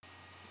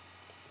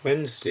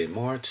Wednesday,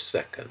 March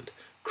 2nd.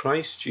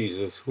 Christ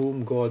Jesus,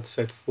 whom God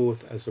set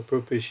forth as a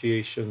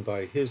propitiation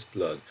by his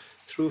blood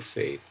through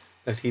faith,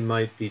 that he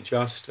might be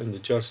just and the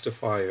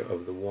justifier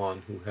of the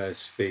one who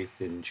has faith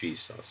in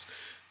Jesus.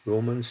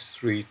 Romans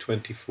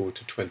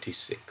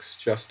 3:24-26.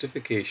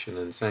 Justification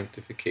and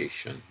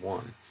sanctification.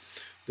 1.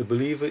 The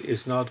believer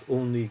is not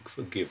only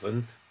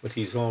forgiven, but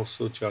he is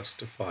also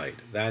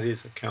justified, that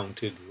is,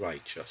 accounted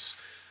righteous.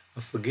 A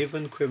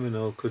forgiven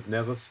criminal could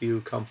never feel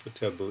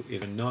comfortable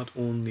in not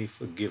only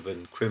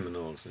forgiven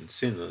criminals and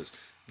sinners,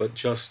 but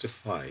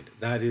justified,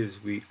 that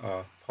is, we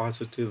are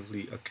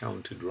positively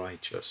accounted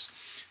righteous.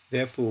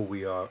 Therefore,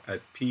 we are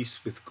at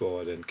peace with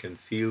God and can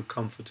feel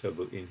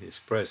comfortable in his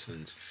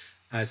presence,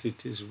 as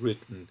it is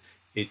written,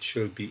 it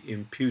shall be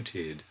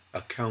imputed,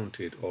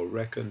 accounted, or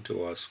reckoned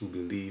to us who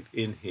believe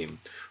in him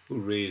who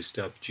raised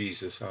up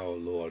Jesus our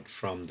Lord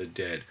from the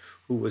dead,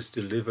 who was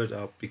delivered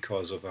up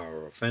because of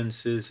our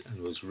offenses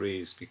and was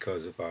raised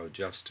because of our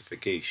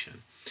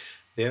justification.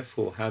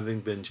 Therefore, having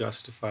been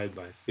justified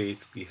by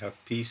faith, we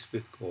have peace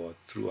with God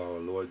through our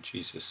Lord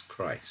Jesus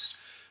Christ,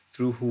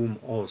 through whom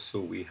also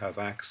we have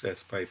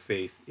access by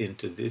faith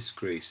into this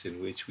grace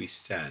in which we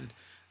stand,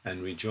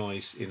 and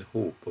rejoice in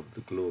hope of the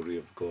glory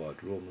of God.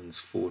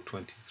 Romans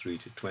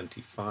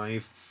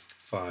 4:23-25,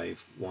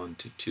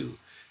 5:1-2.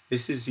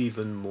 This is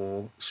even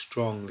more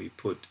strongly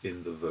put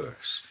in the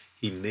verse.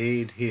 He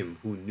made him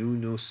who knew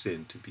no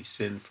sin to be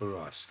sin for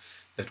us,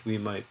 that we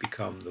might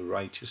become the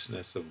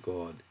righteousness of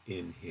God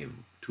in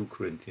him. 2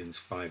 Corinthians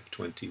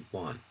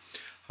 5:21.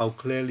 How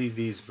clearly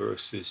these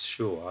verses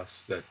show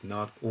us that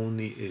not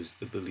only is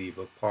the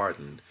believer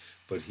pardoned,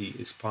 but he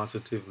is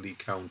positively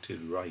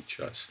counted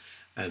righteous,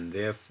 and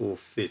therefore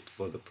fit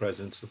for the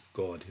presence of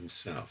God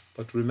himself.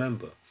 But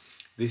remember,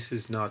 this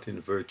is not in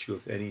virtue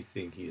of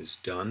anything he has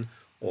done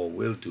or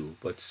will do,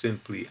 but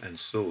simply and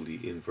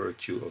solely in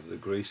virtue of the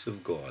grace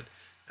of God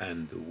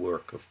and the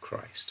work of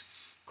Christ.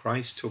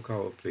 Christ took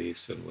our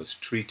place and was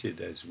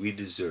treated as we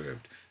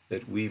deserved,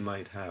 that we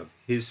might have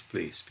his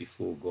place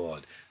before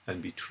God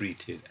and be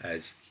treated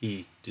as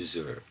he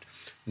deserved.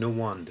 No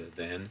wonder,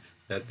 then,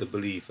 that the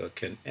believer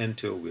can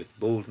enter with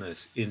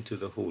boldness into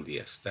the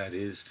holiest, that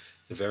is,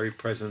 the very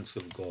presence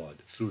of God,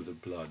 through the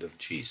blood of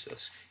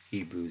Jesus.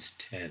 Hebrews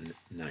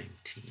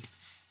 10:19.